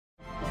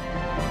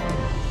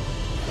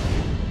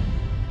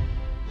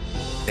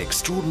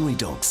Extraordinary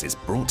Dogs is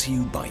brought to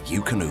you by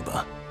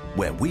Eukanuba,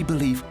 where we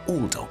believe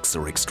all dogs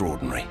are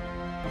extraordinary.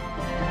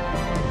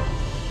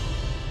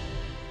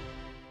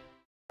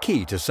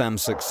 Key to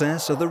Sam's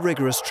success are the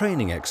rigorous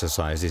training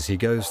exercises he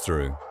goes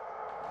through.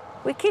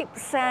 We keep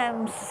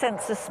Sam's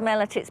sense of smell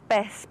at its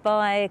best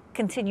by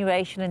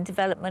continuation and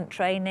development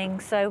training,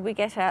 so we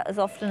get out as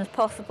often as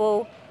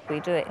possible. We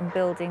do it in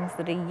buildings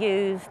that are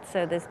used,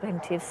 so there's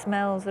plenty of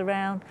smells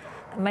around,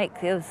 and make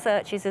the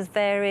searches as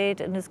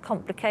varied and as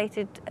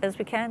complicated as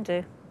we can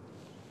do.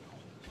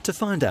 To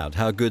find out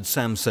how good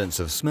Sam's sense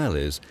of smell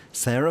is,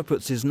 Sarah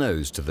puts his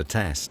nose to the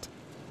test.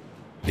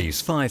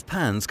 These 5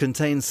 pans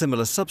contain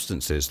similar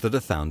substances that are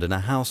found in a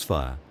house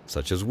fire,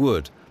 such as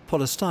wood,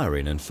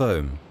 polystyrene and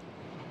foam.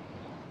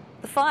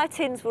 The fire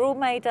tins were all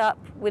made up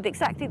with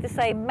exactly the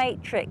same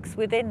matrix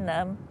within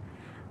them,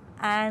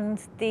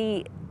 and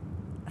the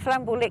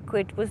flammable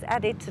liquid was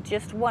added to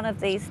just one of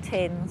these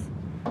tins.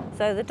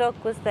 So the dog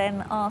was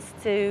then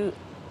asked to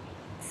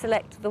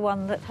select the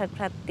one that had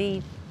had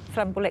the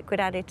flammable liquid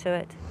added to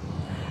it.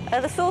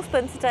 The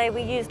saucepan today,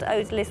 we used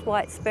odourless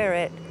white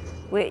spirit,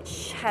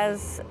 which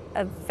has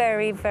a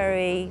very,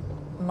 very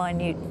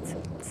minute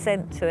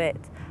scent to it.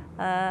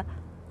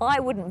 I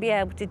wouldn't be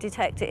able to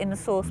detect it in a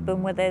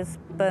saucepan where there's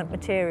burnt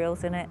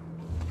materials in it.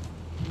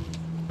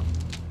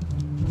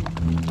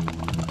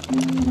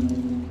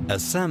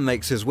 As Sam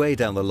makes his way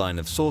down the line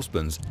of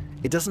saucepans,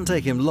 it doesn't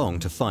take him long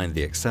to find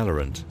the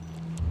accelerant.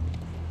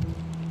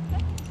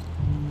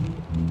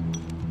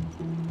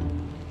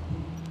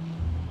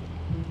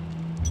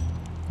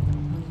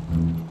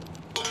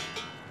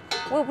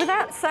 Well,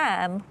 without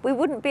Sam, we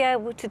wouldn't be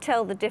able to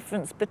tell the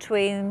difference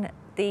between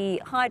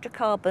the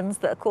hydrocarbons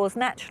that are caused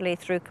naturally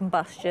through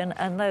combustion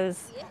and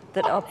those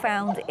that are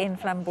found in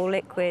flammable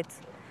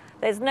liquids.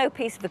 There's no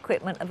piece of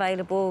equipment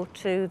available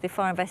to the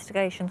fire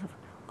investigation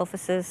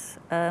officers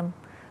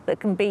that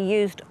can be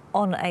used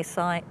on a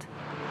site.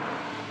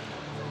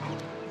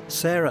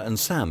 Sarah and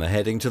Sam are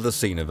heading to the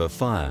scene of a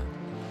fire.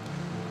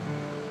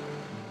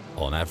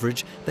 On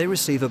average, they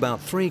receive about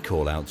 3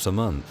 call-outs a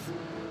month.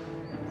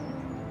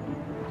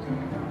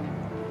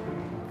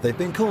 They've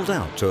been called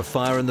out to a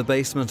fire in the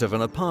basement of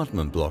an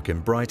apartment block in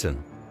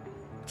Brighton.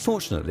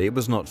 Fortunately, it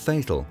was not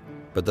fatal,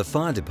 but the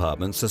fire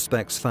department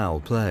suspects foul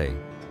play.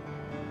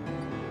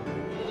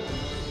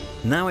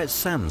 Now it's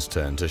Sam's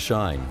turn to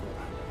shine.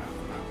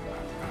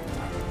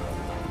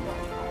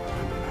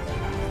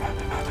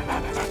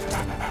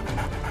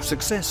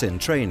 Success in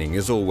training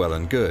is all well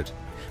and good,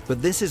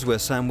 but this is where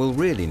Sam will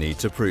really need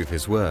to prove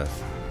his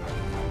worth.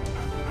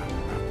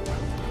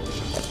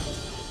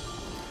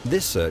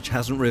 This search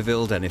hasn't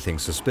revealed anything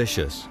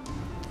suspicious.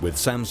 With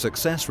Sam's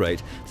success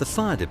rate, the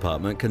fire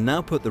department can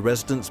now put the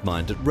residents'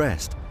 mind at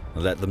rest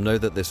and let them know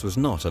that this was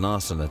not an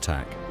arson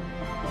attack.